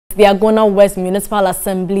The Agona West Municipal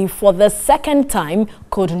Assembly for the second time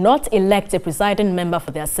could not elect a presiding member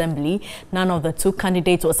for the assembly. None of the two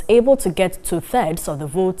candidates was able to get 2/3 of the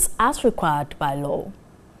votes as required by law.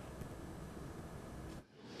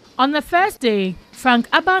 On the first day, Frank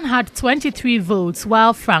Aban had 23 votes,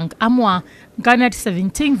 while Frank Amoah garnered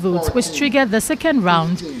 17 votes, which triggered the second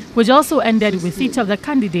round, which also ended with each of the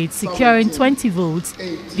candidates securing 20 votes.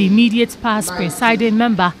 The immediate past presiding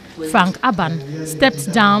member, Frank Aban,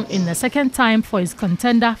 stepped down in the second time for his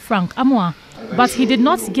contender, Frank Amoah, but he did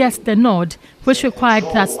not get the nod, which required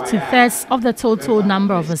that 2/3 of the total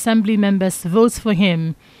number of assembly members vote for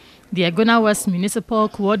him. The Agona West Municipal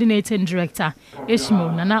Coordinating Director,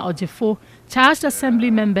 Ishmael Nana Ojefo, charged assembly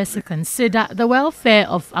members to consider the welfare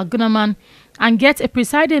of Agonaman and get a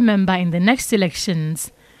presiding member in the next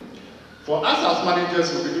elections. For us as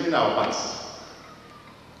managers, we'll be doing our parts.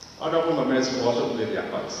 Honorable members will also play their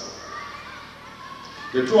parts.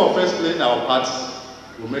 The two of us playing our parts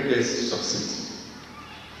will make us succeed.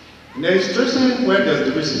 In a situation where there's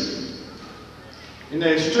division, in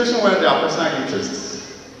a situation where there are personal interests,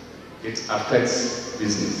 it affects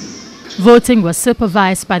business. Voting was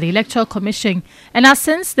supervised by the Electoral Commission and has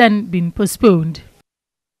since then been postponed.